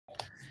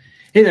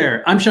Hey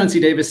there, I'm Sean C.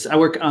 Davis. I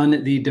work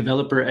on the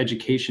developer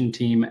education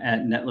team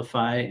at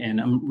Netlify, and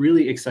I'm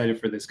really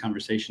excited for this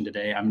conversation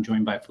today. I'm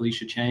joined by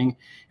Felicia Chang,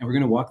 and we're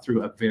going to walk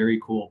through a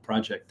very cool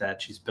project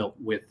that she's built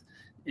with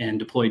and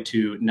deployed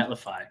to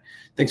Netlify.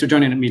 Thanks for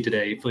joining me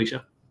today,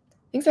 Felicia.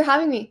 Thanks for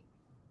having me.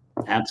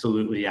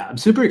 Absolutely, yeah. I'm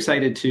super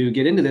excited to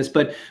get into this,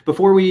 but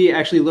before we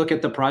actually look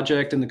at the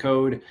project and the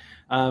code,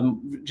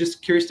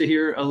 just curious to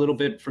hear a little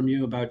bit from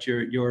you about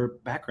your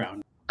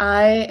background.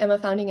 I am a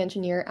founding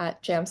engineer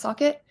at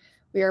Jamsocket.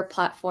 We are a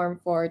platform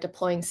for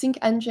deploying sync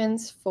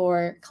engines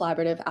for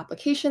collaborative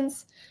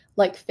applications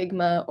like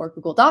Figma or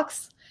Google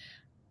Docs.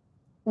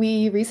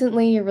 We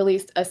recently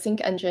released a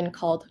sync engine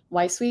called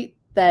YSuite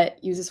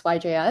that uses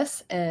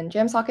YJS and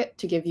Jamsocket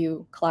to give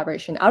you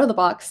collaboration out of the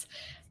box.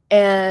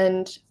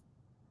 And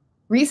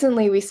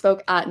recently we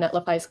spoke at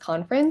Netlify's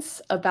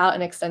conference about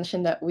an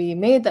extension that we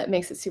made that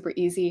makes it super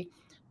easy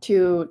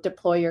to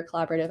deploy your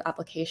collaborative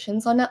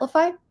applications on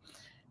Netlify.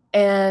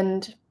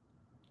 And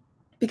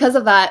because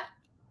of that,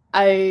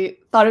 I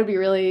thought it would be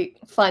really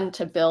fun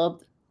to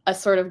build a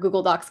sort of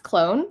Google Docs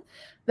clone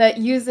that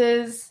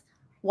uses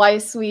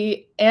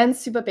YSuite and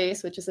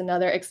Supabase, which is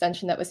another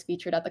extension that was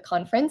featured at the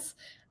conference,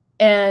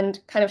 and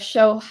kind of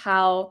show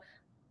how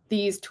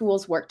these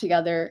tools work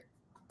together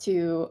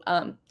to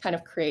kind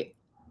of create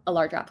a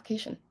larger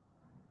application.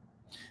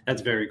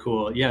 That's very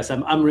cool. Yes,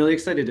 I'm really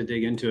excited to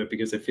dig into it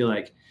because I feel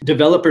like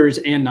developers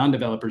and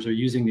non-developers are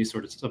using these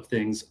sorts of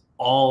things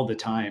all the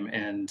time.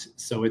 And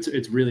so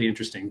it's really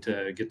interesting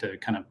to get to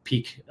kind of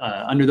peek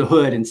under the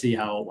hood and see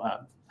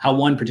how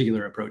one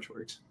particular approach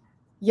works.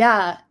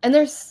 Yeah, and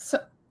there's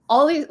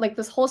all these, like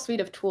this whole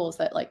suite of tools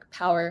that like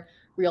power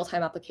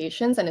real-time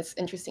applications, and it's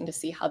interesting to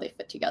see how they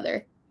fit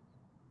together.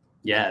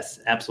 Yes,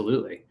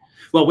 absolutely.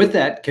 Well, with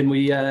that, can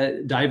we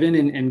dive in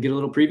and get a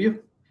little preview?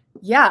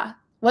 Yeah.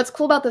 What's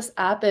cool about this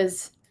app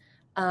is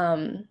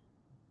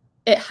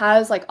it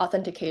has like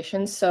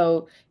authentication.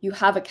 So you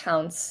have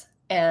accounts,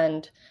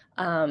 and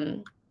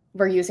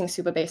we're using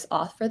Supabase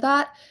Auth for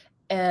that.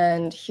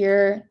 And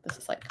here, this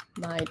is like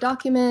my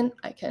document.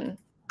 I can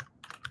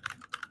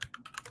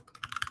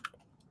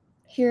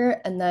here,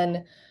 and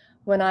then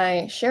when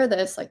I share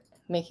this, like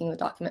making the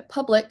document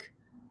public,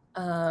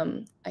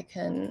 I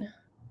can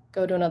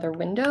go to another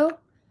window,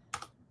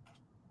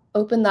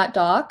 open that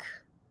doc,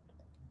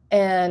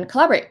 and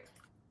collaborate.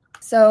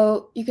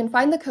 So you can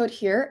find the code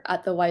here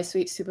at the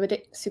YSuite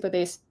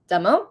Supabase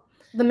demo.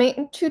 The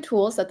main two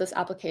tools that this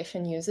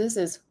application uses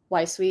is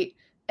YSuite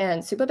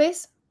and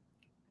Supabase.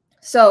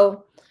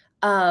 So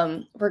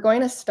we're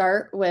going to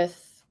start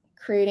with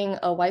creating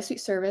a YSuite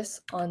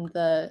service on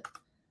the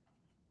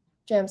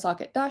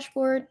Jamsocket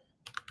dashboard.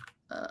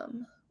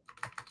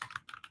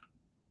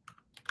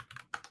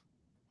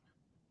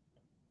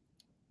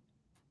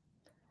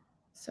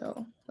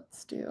 So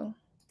let's do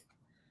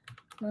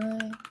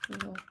my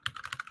Google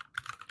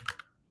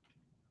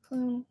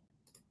clone.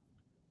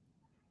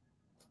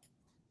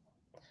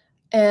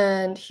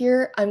 And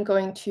here I'm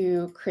going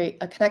to create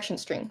a connection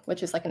string,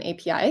 which is like an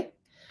API,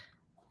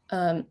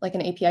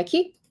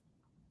 key.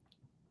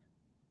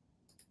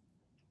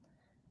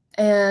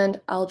 And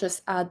I'll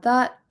just add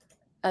that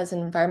as an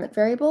environment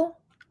variable.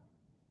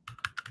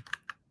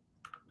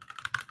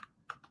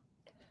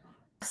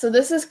 So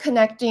this is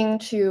connecting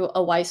to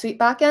a YSuite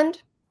backend.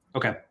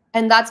 Okay.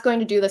 And that's going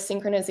to do the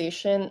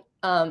synchronization,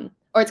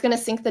 or it's going to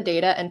sync the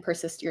data and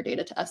persist your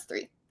data to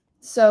S3.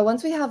 So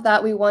once we have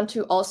that, we want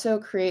to also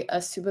create a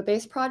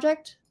Supabase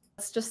project.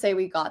 Let's just say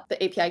we got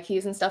the API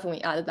keys and stuff and we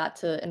added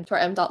that into our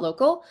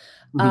m.local.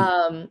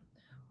 Mm-hmm.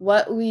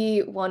 What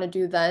we want to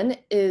do then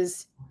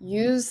is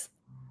use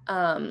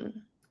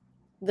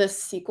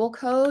this SQL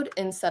code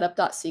in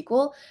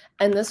setup.sql,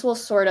 and this will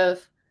sort of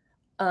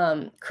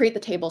create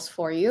the tables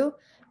for you.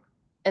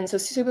 And so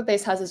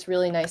Supabase has this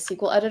really nice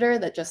SQL editor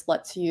that just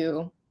lets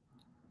you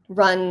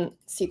run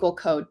SQL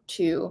code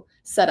to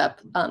set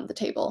up the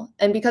table.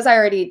 And because I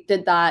already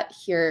did that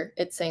here,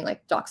 it's saying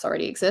like docs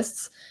already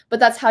exists, but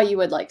that's how you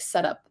would like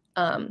set up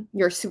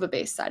your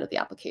Supabase side of the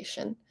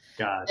application.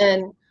 Got it.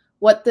 And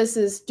what this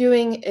is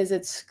doing is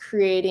it's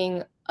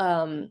creating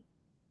a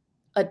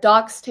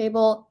docs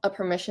table, a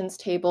permissions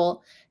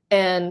table,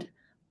 and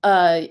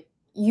a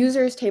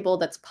users table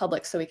that's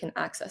public so we can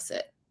access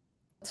it.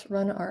 Let's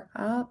run our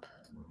app.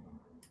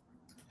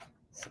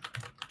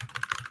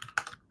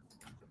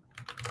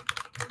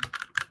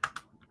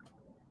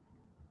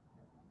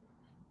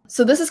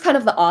 So this is kind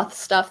of the auth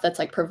stuff that's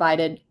like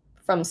provided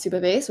from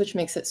Supabase, which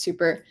makes it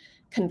super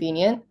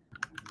convenient.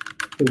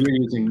 So you're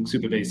using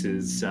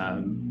Supabase's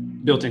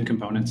built-in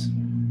components?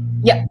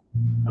 Yeah.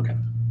 Okay.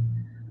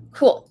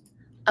 Cool.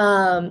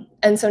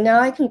 And so now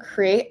I can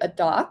create a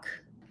doc.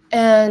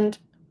 And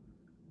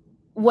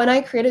when I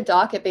create a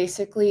doc, it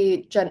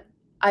basically,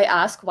 I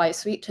ask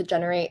YSuite to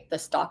generate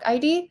this doc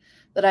ID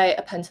that I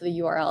append to the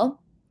URL.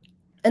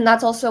 And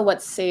that's also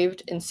what's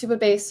saved in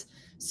Supabase,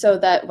 so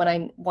that when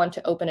I want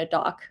to open a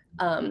doc,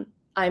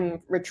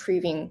 I'm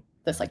retrieving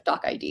this like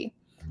doc ID.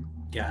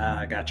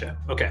 Yeah, gotcha.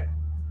 Okay.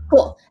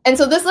 Cool. And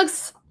so this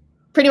looks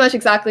pretty much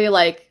exactly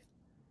like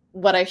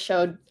what I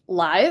showed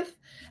live.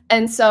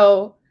 And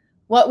so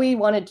what we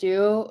want to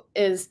do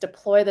is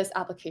deploy this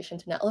application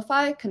to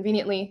Netlify.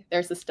 Conveniently,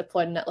 there's this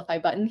deploy to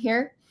Netlify button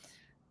here.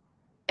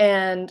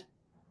 And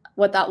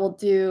what that will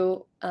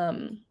do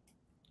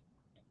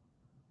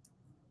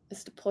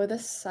is deploy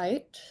this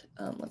site.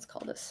 Let's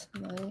call this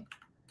my...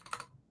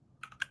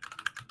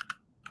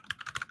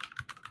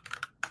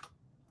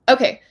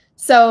 Okay,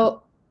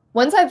 so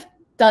once I've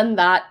done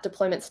that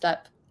deployment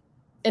step,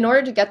 in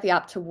order to get the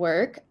app to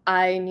work,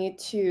 I need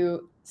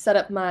to set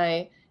up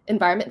my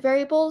environment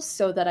variables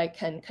so that I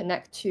can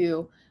connect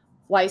to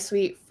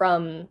YSuite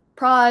from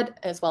prod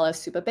as well as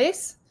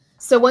Supabase.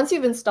 So once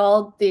you've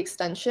installed the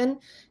extension,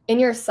 in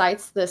your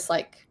sites, this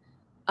like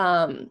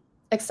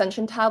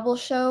extension tab will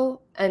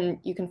show, and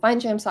you can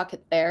find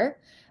Jamsocket there.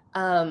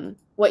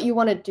 What you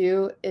want to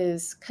do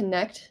is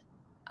connect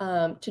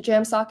to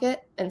Jamsocket,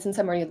 and since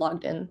I'm already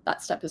logged in,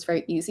 that step is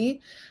very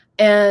easy.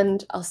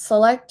 And I'll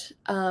select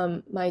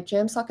my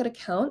Jamsocket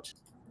account.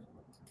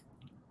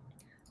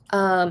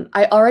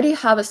 I already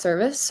have a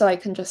service, so I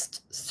can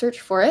just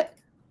search for it.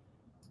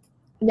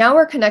 Now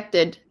we're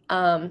connected.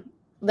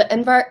 The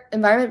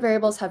environment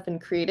variables have been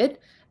created,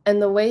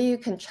 and the way you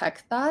can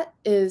check that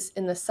is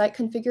in the site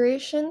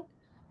configuration.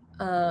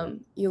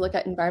 You look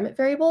at environment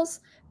variables,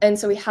 and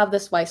so we have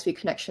this YSuite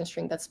connection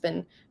string that's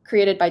been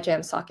created by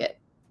Jamsocket.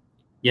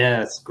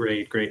 Yes,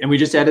 great, great. And we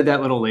just added that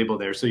little label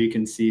there so you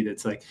can see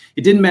that's like,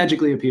 it didn't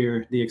magically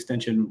appear. The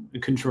extension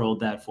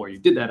controlled that for you,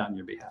 did that on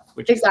your behalf.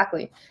 Which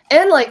exactly.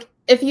 And like,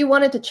 if you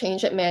wanted to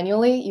change it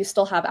manually, you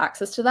still have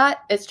access to that.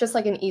 It's just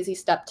like an easy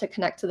step to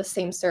connect to the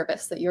same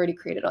service that you already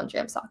created on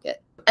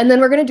Jamsocket. And then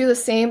we're going to do the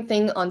same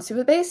thing on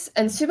Supabase.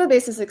 And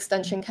Supabase's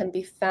extension can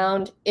be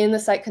found in the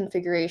site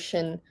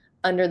configuration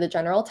under the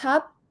General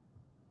tab.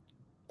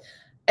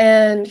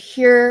 And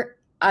here,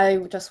 I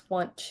just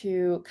want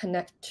to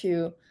connect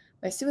to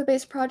my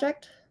Supabase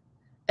project,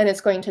 and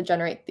it's going to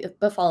generate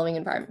the following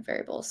environment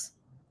variables.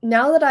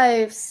 Now that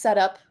I've set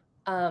up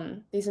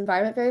these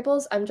environment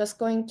variables, I'm just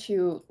going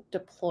to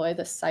deploy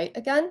the site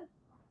again.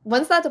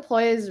 Once that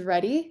deploy is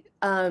ready,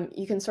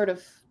 you can sort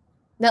of,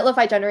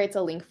 Netlify generates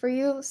a link for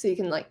you so you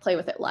can like play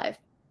with it live.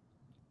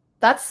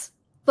 That's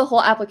the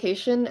whole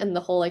application and the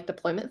whole like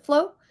deployment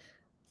flow.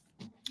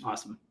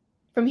 Awesome.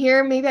 From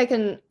here, maybe I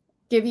can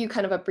give you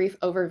kind of a brief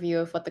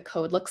overview of what the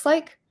code looks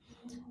like.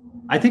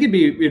 I think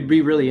it'd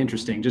be really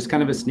interesting, just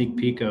kind of a sneak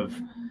peek of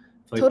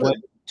like totally.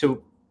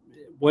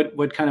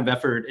 what kind of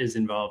effort is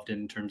involved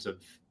in terms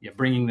of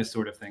bringing this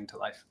sort of thing to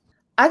life.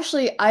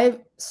 Actually, I've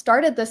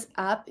started this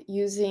app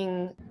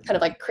using kind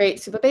of like create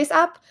Supabase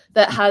app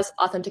that has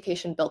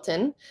authentication built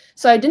in.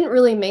 So I didn't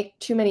really make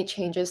too many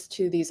changes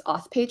to these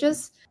auth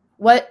pages.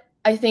 What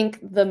I think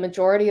the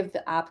majority of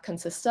the app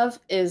consists of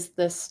is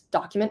this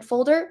document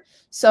folder.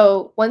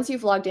 So once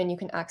you've logged in, you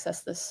can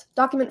access this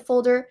document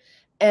folder.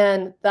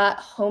 And that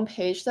home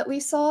page that we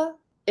saw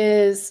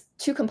is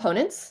two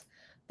components,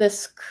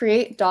 this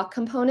create doc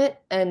component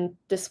and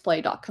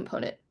display doc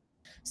component.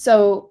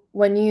 So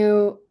when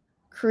you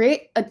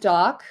create a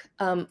doc,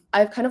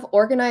 I've kind of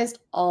organized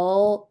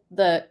all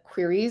the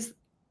queries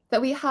that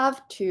we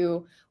have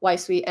to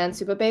YSuite and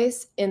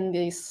Supabase in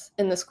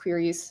this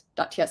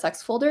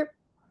queries.tsx folder.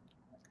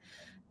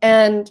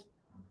 And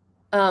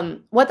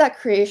what that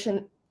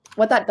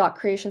doc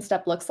creation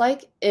step looks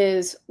like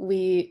is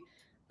we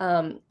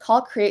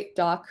call create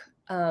doc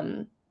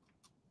on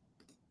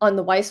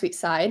the YSuite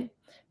side,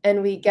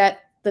 and we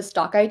get this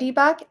doc ID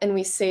back, and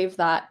we save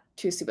that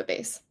to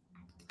Supabase.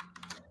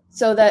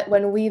 So that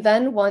when we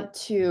then want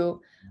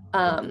to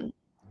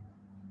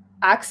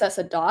access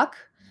a doc,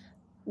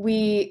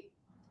 we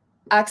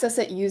access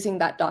it using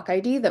that doc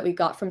ID that we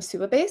got from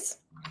Supabase.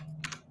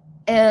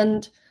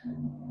 And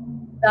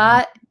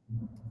that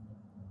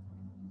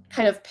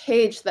kind of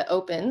page that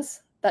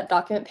opens, that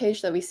document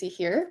page that we see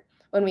here,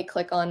 when we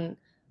click on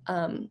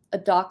a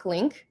doc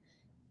link,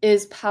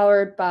 is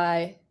powered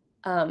by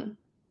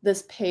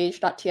this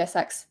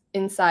page.tsx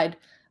inside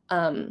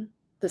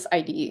this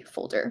IDE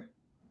folder.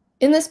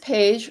 In this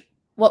page,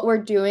 what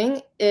we're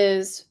doing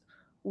is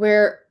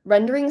we're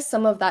rendering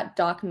some of that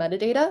doc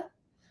metadata.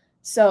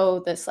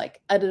 So this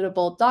like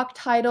editable doc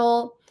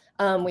title,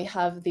 we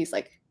have these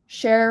like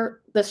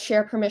share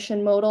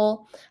permission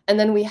modal, and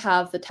then we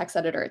have the text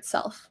editor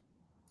itself.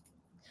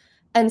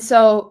 And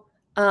so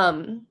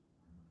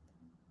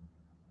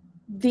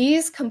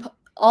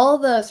all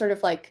the sort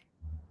of like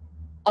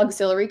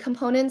auxiliary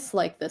components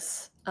like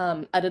this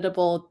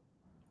editable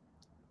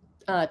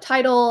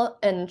title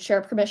and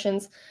share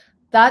permissions,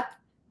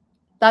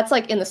 that's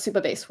like in the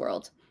Supabase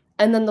world.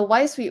 And then the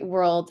YSuite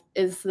world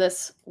is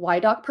this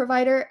YDoc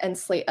provider and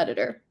slate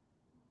editor.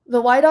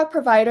 The YDoc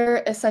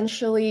provider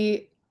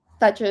essentially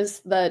fetches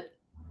the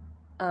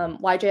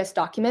YJS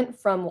document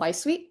from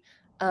YSuite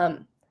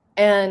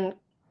and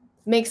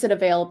makes it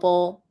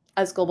available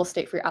as global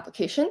state for your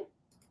application.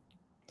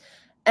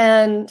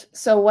 And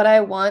so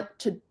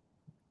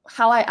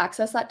how I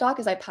access that doc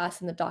is I pass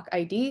in the doc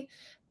ID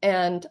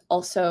and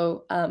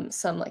also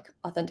some like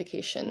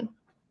authentication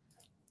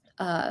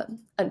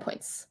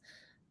endpoints.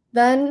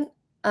 Then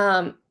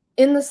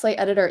in the Slate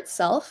editor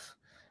itself,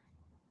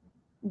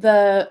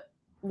 the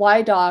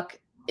YDoc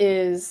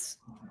is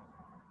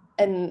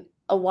a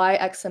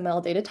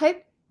YXML data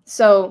type.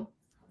 So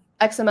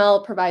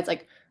XML provides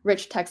like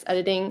rich text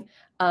editing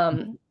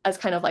as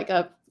kind of like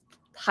a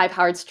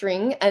high-powered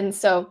string. And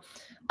so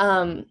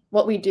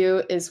what we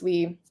do is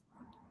we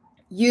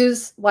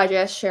use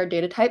YJS shared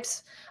data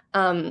types,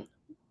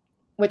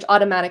 which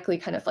automatically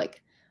kind of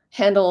like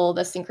handle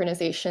the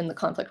synchronization, the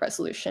conflict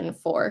resolution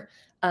for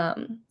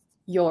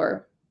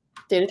your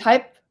data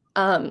type.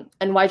 And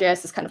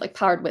YJS is kind of like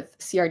powered with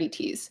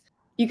CRDTs.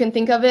 You can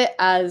think of it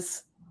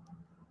as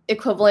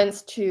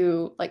equivalents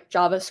to like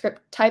JavaScript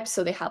types.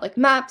 So they have like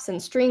maps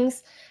and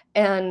strings.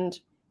 And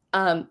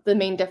the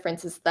main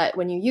difference is that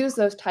when you use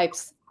those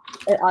types,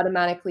 it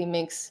automatically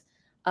makes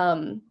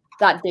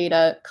that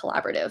data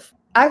collaborative.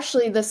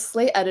 Actually, the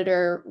Slate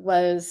editor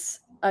was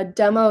a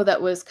demo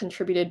that was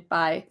contributed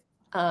by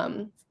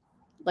a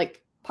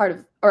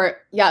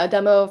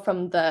demo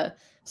from the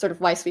sort of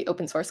YSuite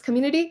open source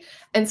community.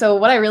 And so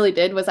what I really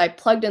did was I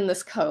plugged in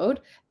this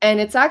code, and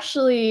it's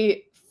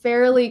actually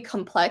fairly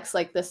complex.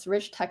 Like, this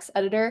rich text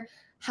editor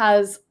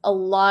has a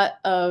lot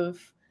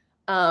of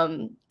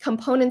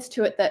components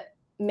to it that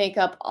make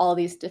up all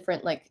these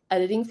different like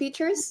editing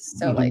features.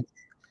 So like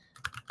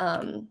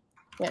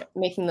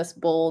making this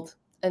bold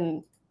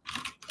and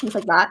things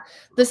like that.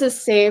 This is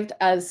saved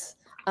as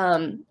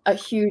a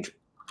huge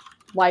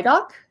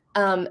YDoc,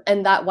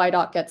 and that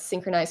YDoc gets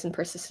synchronized and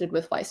persisted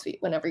with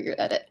YSuite whenever you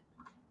edit.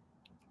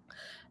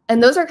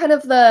 And those are kind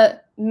of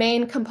the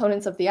main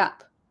components of the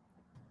app.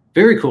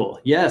 Very cool.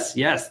 Yes,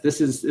 yes.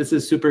 This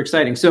is super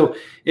exciting. So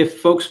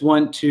if folks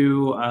want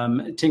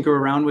to tinker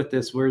around with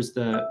this, where's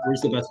the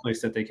best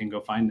place that they can go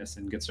find this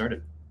and get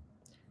started?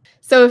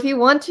 So if you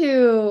want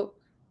to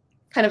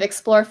kind of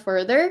explore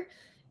further,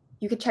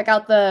 you could check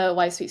out the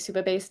YSuite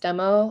Supabase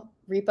demo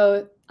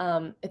repo.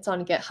 It's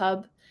on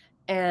GitHub,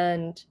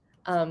 and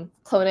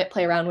clone it,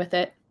 play around with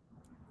it.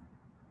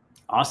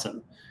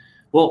 Awesome.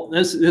 Well,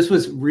 this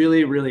was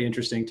really, really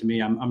interesting to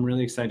me. I'm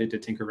really excited to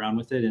tinker around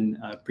with it, and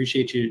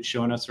appreciate you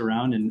showing us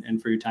around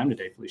and for your time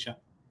today, Felicia.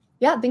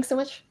 Yeah, thanks so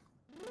much.